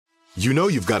You know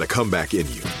you've got a comeback in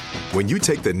you. When you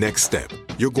take the next step,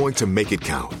 you're going to make it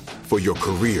count for your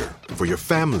career, for your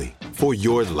family, for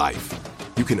your life.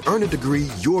 You can earn a degree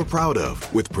you're proud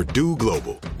of with Purdue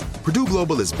Global. Purdue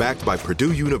Global is backed by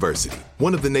Purdue University,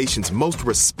 one of the nation's most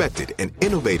respected and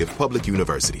innovative public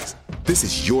universities. This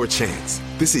is your chance.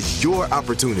 This is your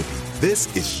opportunity.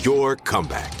 This is your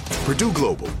comeback. Purdue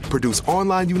Global, Purdue's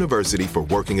online university for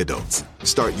working adults.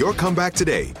 Start your comeback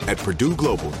today at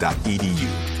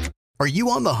purdueglobal.edu. Are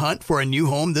you on the hunt for a new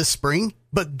home this spring,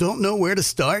 but don't know where to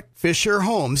start? Fisher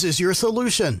Homes is your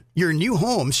solution. Your new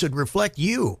home should reflect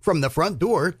you, from the front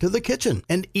door to the kitchen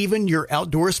and even your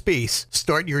outdoor space.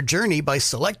 Start your journey by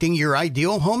selecting your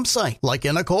ideal home site, like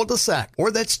in a cul-de-sac or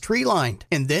that's tree-lined,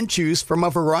 and then choose from a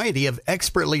variety of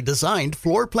expertly designed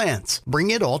floor plans.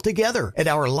 Bring it all together at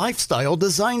our Lifestyle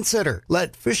Design Center.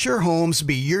 Let Fisher Homes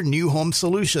be your new home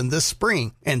solution this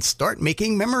spring and start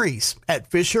making memories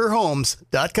at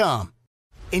FisherHomes.com.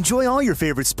 Enjoy all your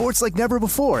favorite sports like never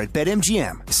before at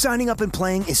BetMGM. Signing up and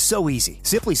playing is so easy.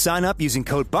 Simply sign up using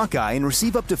code Buckeye and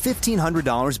receive up to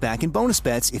 $1,500 back in bonus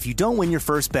bets if you don't win your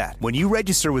first bet. When you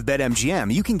register with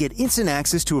BetMGM, you can get instant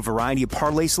access to a variety of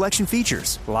parlay selection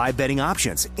features, live betting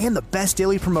options, and the best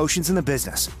daily promotions in the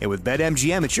business. And with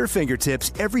BetMGM at your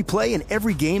fingertips, every play and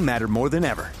every game matter more than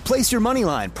ever. Place your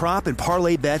moneyline, prop, and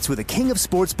parlay bets with the king of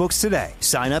sportsbooks today.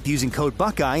 Sign up using code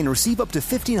Buckeye and receive up to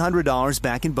 $1,500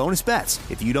 back in bonus bets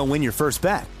if you don't win your first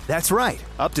bet. That's right,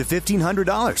 up to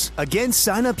 $1,500. Again,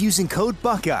 sign up using code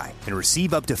Buckeye and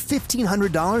receive up to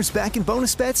 $1,500 back in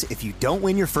bonus bets if you don't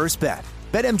win your first bet.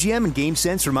 BetMGM and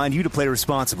GameSense remind you to play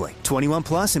responsibly. 21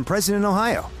 plus and present in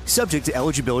Ohio. Subject to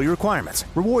eligibility requirements.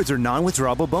 Rewards are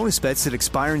non-withdrawable bonus bets that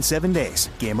expire in 7 days.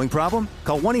 Gambling problem?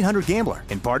 Call 1-800-GAMBLER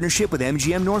in partnership with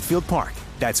MGM Northfield Park.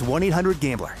 That's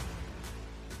 1-800-GAMBLER.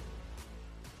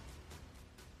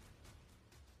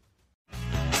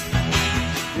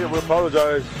 Yeah, we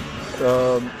apologize. We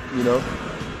love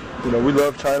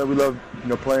China. We love,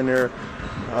 playing there.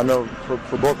 I know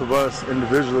for both of us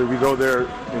individually, we go there,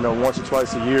 once or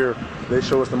twice a year. They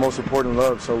show us the most important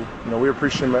love. So, we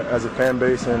appreciate them as a fan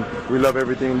base, and we love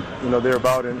everything, they're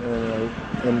about,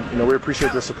 and we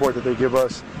appreciate the support that they give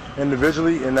us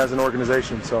individually and as an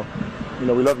organization. So, we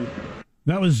love you.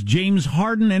 That was James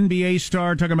Harden, NBA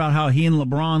star, talking about how he and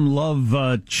LeBron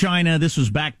love China. This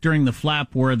was back during the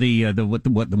flap where one of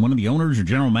the owners or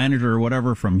general manager or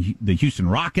whatever from the Houston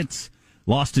Rockets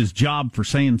lost his job for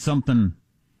saying something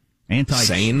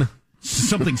sane,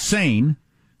 saying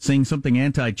something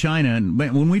anti-China. And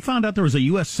when we found out there was a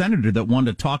U.S. senator that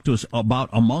wanted to talk to us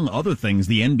about, among other things,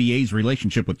 the NBA's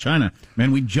relationship with China,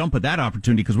 man, we'd jump at that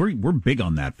opportunity because we're big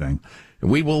on that thing.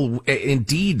 We will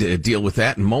indeed deal with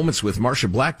that in moments with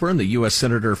Marsha Blackburn, the U.S.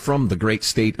 Senator from the great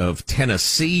state of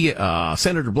Tennessee.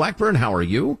 Senator Blackburn, how are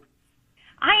you?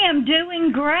 I am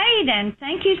doing great, and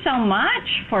thank you so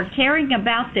much for caring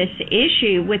about this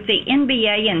issue with the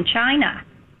NBA and China.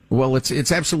 Well,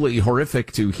 it's absolutely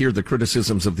horrific to hear the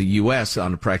criticisms of the U.S.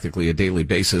 on practically a daily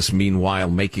basis, meanwhile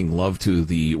making love to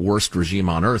the worst regime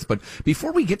on earth. But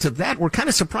before we get to that, we're kind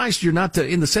of surprised you're not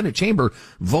in the Senate chamber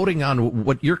voting on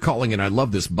what you're calling, and I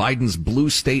love this, Biden's blue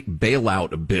state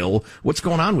bailout bill. What's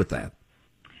going on with that?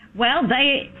 Well,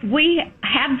 we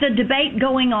have the debate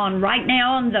going on right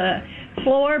now on the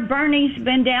floor. Bernie's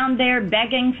been down there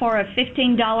begging for a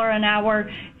 $15 an hour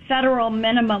federal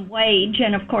minimum wage,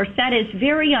 and of course that is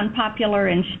very unpopular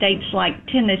in states like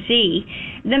Tennessee.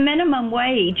 The minimum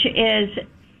wage is,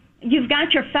 you've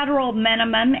got your federal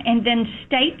minimum, and then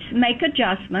states make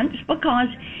adjustments because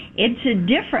it's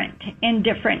different in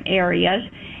different areas,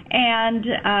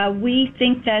 and we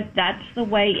think that that's the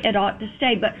way it ought to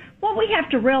stay. But what we have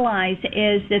to realize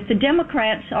is that the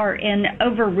Democrats are in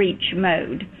overreach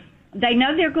mode. They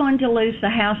know they're going to lose the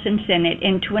House and Senate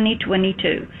in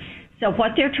 2022. So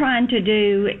what they're trying to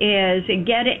do is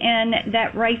get in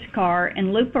that race car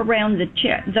and loop around the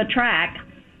track,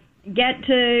 get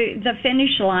to the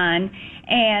finish line,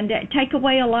 and take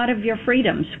away a lot of your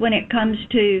freedoms when it comes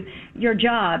to your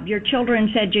job, your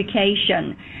children's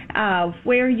education,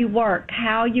 where you work,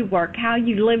 how you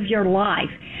live your life,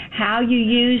 how you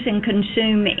use and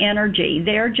consume energy.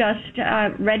 They're just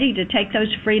ready to take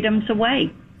those freedoms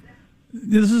away.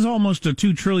 This is almost a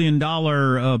 $2 trillion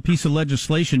piece of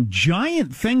legislation.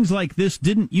 Giant things like this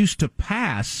didn't used to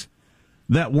pass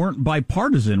that weren't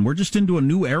bipartisan. We're just into a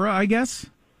new era, I guess?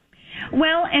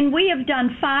 Well, and we have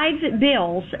done 5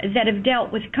 bills that have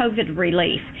dealt with COVID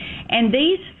relief. And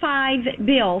these 5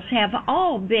 bills have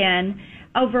all been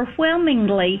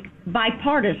overwhelmingly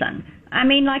bipartisan. I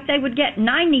mean, like they would get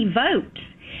 90 votes.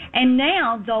 And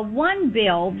now the one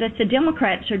bill that the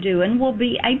Democrats are doing will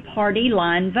be a party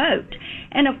line vote.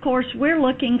 And of course, we're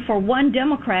looking for one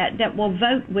Democrat that will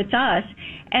vote with us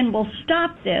and will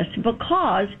stop this,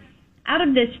 because out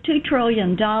of this $2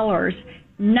 trillion,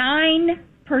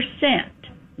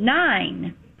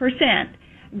 9%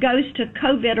 goes to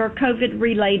COVID or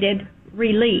COVID-related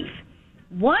relief.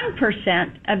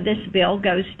 1% of this bill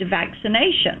goes to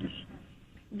vaccinations.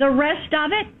 The rest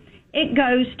of it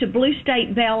goes to blue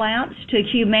state bailouts, to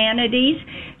humanities,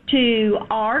 to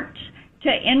arts, to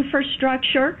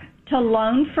infrastructure, to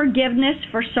loan forgiveness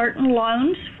for certain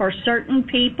loans for certain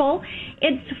people.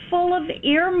 It's full of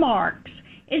earmarks.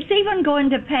 It's even going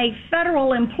to pay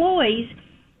federal employees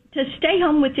to stay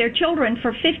home with their children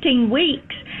for 15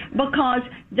 weeks because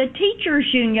the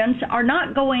teachers' unions are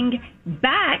not going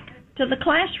back to the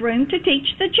classroom to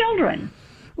teach the children.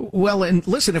 Well, and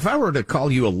listen, if I were to call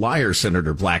you a liar,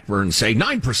 Senator Blackburn, and say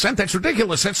 9%, that's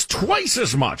ridiculous, that's twice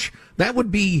as much, that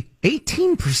would be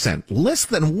 18%. Less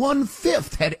than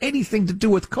 1/5 had anything to do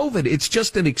with COVID. It's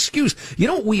just an excuse. You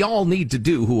know what we all need to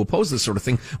do who oppose this sort of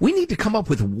thing? We need to come up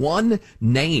with one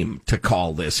name to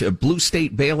call this. A blue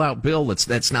state bailout bill,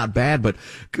 that's not bad, but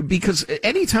because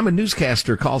anytime a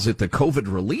newscaster calls it the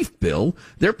COVID relief bill,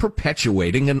 they're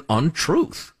perpetuating an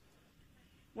untruth.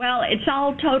 Well, it's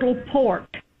all total pork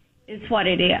is what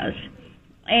it is.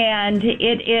 And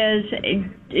it is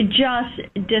just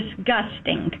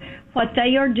disgusting what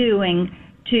they are doing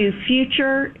to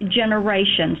future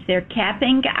generations. They're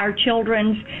capping our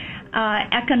children's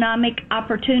economic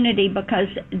opportunity because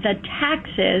the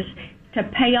taxes to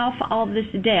pay off all this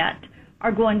debt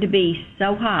are going to be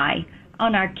so high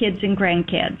on our kids and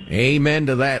grandkids. Amen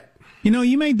to that. You know,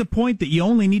 you made the point that you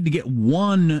only need to get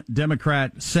one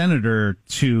Democrat senator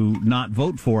to not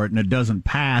vote for it and it doesn't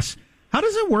pass. How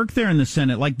does it work there in the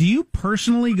Senate? Like, do you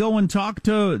personally go and talk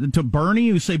to Bernie,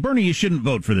 who say, Bernie, you shouldn't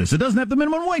vote for this. It doesn't have the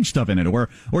minimum wage stuff in it. Or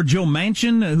Joe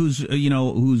Manchin, who's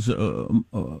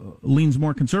leans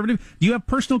more conservative. Do you have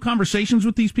personal conversations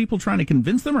with these people trying to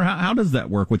convince them, or how does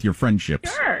that work with your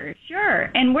friendships?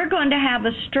 Sure. And we're going to have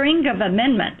a string of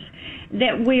amendments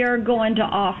that we are going to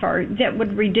offer that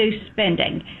would reduce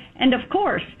spending. And of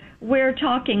course, we're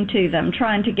talking to them,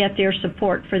 trying to get their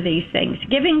support for these things,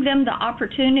 giving them the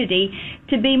opportunity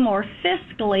to be more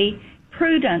fiscally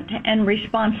prudent and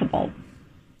responsible.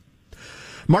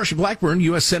 Marsha Blackburn,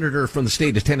 U.S. Senator from the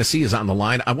state of Tennessee, is on the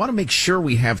line. I want to make sure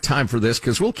we have time for this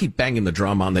because we'll keep banging the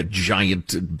drum on that giant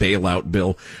bailout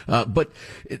bill. But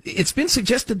it's been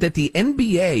suggested that the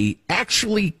NBA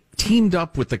actually teamed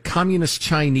up with the communist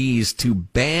Chinese to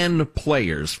ban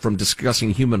players from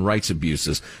discussing human rights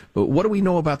abuses. What do we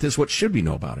know about this? What should we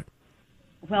know about it?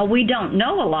 Well, we don't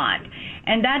know a lot,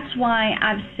 and that's why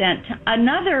I've sent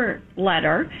another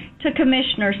letter to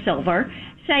Commissioner Silver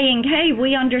saying, hey,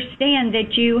 we understand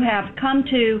that you have come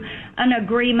to an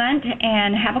agreement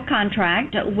and have a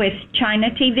contract with China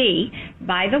TV.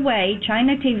 By the way,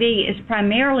 China TV is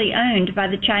primarily owned by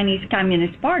the Chinese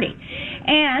Communist Party.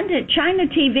 And China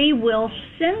TV will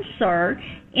censor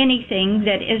anything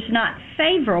that is not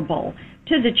favorable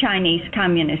to the Chinese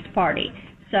Communist Party.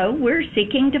 So we're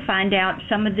seeking to find out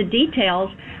some of the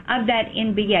details of that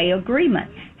NBA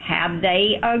agreement. Have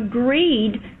they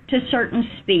agreed to certain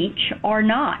speech or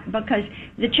not? Because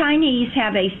the Chinese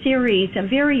have a series of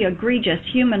very egregious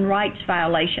human rights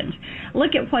violations.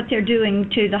 Look at what they're doing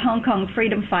to the Hong Kong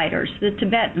freedom fighters, the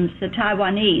Tibetans, the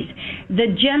Taiwanese, the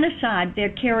genocide they're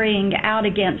carrying out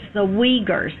against the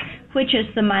Uyghurs, which is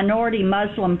the minority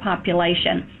Muslim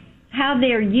population, how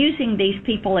they're using these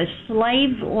people as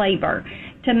slave labor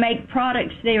to make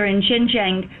products there in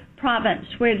Xinjiang province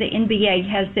where the NBA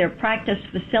has their practice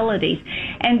facilities.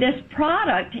 And this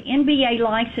product, NBA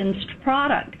licensed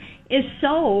product, is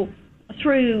sold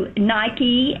through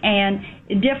Nike and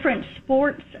different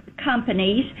sports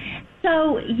companies.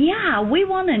 So, yeah, we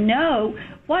want to know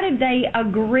what have they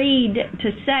agreed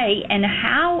to say and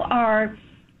how are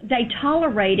they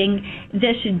tolerating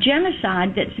this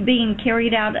genocide that's being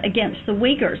carried out against the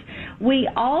Uyghurs. We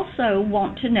also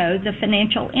want to know the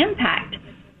financial impact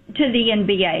to the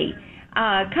NBA.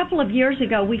 A couple of years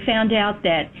ago, we found out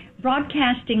that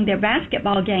broadcasting their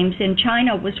basketball games in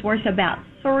China was worth about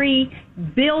 $3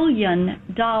 billion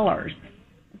to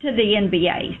the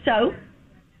NBA. So,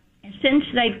 since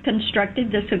they've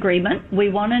constructed this agreement, we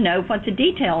want to know what the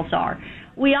details are.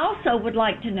 We also would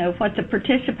like to know what the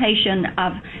participation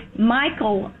of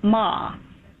Michael Ma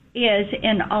is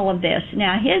in all of this.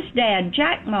 Now, his dad,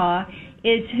 Jack Ma,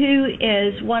 is who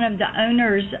is one of the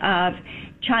owners of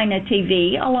China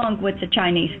TV, along with the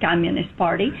Chinese Communist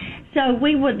Party. So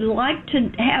we would like to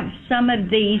have some of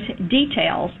these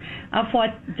details of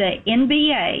what the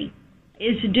NBA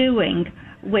is doing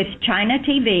with China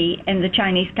TV and the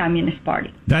Chinese Communist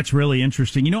Party. That's really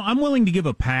interesting. You know, I'm willing to give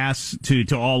a pass to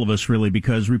all of us, really,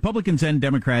 because Republicans and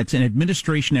Democrats and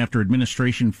administration after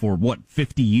administration for,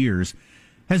 50 years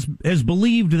has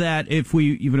believed that if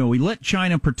we let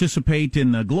China participate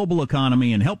in the global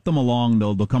economy and help them along,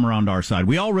 they'll come around our side.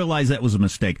 We all realize that was a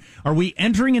mistake. Are we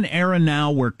entering an era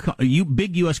now where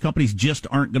big U.S. companies just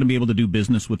aren't going to be able to do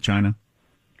business with China?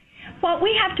 What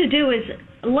we have to do is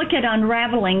look at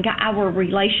unraveling our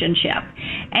relationship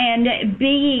and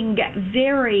being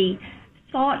very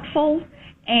thoughtful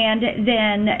and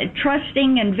then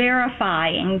trusting and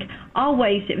verifying,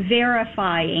 always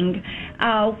verifying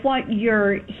what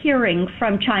you're hearing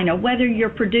from China, whether you're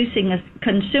producing a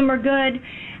consumer good,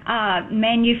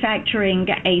 manufacturing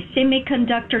a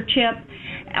semiconductor chip,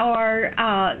 or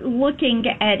looking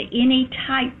at any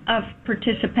type of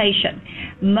participation.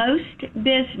 Most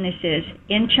businesses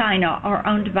in China are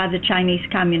owned by the Chinese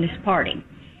Communist Party.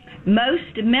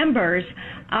 Most members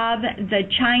of the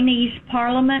Chinese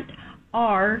parliament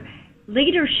are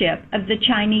leadership of the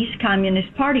Chinese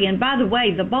Communist Party. And by the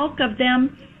way, the bulk of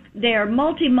them, they're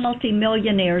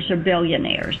multi-millionaires or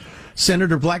billionaires.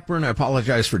 Senator Blackburn, I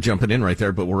apologize for jumping in right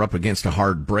there, but we're up against a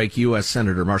hard break. U.S.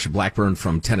 Senator Marsha Blackburn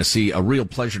from Tennessee, a real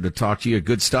pleasure to talk to you.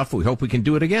 Good stuff. We hope we can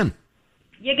do it again.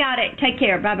 You got it. Take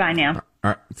care. Bye-bye now.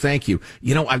 All right, thank you.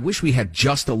 You know, I wish we had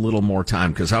just a little more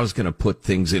time because I was going to put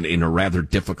things in a rather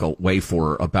difficult way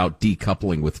for about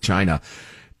decoupling with China.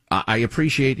 I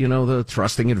appreciate, the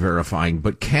trusting and verifying,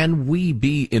 but can we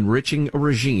be enriching a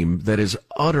regime that is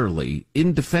utterly,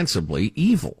 indefensibly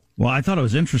evil? Well, I thought it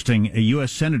was interesting, a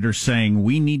U.S. senator saying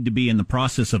we need to be in the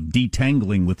process of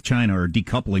detangling with China or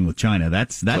decoupling with China.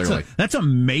 That's a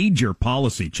major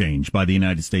policy change by the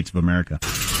United States of America.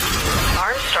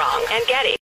 Armstrong and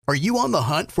Getty. Are you on the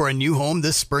hunt for a new home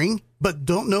this spring, but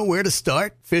don't know where to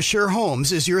start? Fisher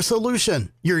Homes is your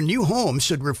solution. Your new home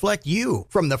should reflect you,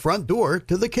 from the front door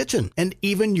to the kitchen and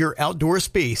even your outdoor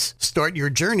space. Start your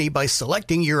journey by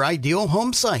selecting your ideal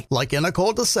home site, like in a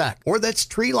cul-de-sac or that's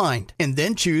tree-lined, and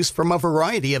then choose from a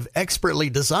variety of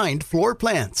expertly designed floor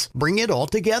plans. Bring it all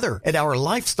together at our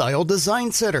Lifestyle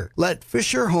Design Center. Let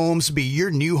Fisher Homes be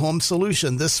your new home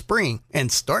solution this spring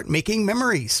and start making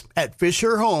memories at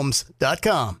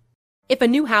FisherHomes.com. If a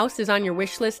new house is on your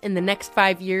wish list in the next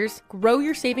 5 years, grow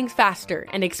your savings faster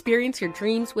and experience your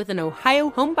dreams with an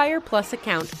Ohio Homebuyer Plus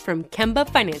account from Kemba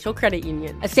Financial Credit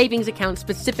Union. A savings account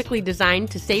specifically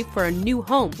designed to save for a new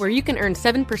home, where you can earn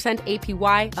 7%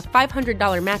 APY, a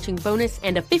 $500 matching bonus,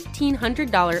 and a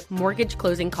 $1,500 mortgage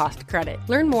closing cost credit.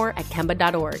 Learn more at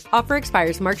Kemba.org. Offer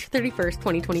expires March 31st,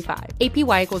 2025.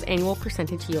 APY equals annual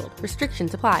percentage yield.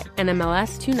 Restrictions apply.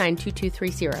 NMLS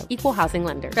 292230. Equal housing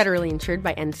lender. Federally insured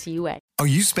by NCUA. Are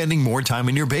you spending more time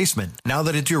in your basement now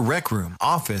that it's your rec room,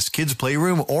 office, kids'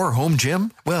 playroom, or home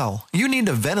gym? Well, you need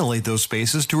to ventilate those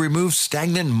spaces to remove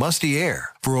stagnant, musty air.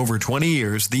 For over 20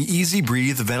 years, the Easy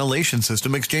Breathe ventilation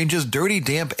system exchanges dirty,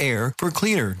 damp air for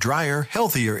cleaner, drier,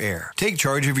 healthier air. Take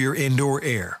charge of your indoor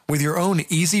air with your own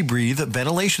Easy Breathe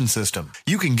ventilation system.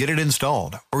 You can get it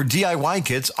installed, or DIY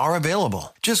kits are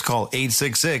available. Just call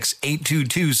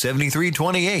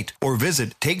 866-822-7328 or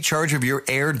visit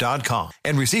takechargeofyourair.com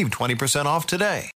and receive 20% off today.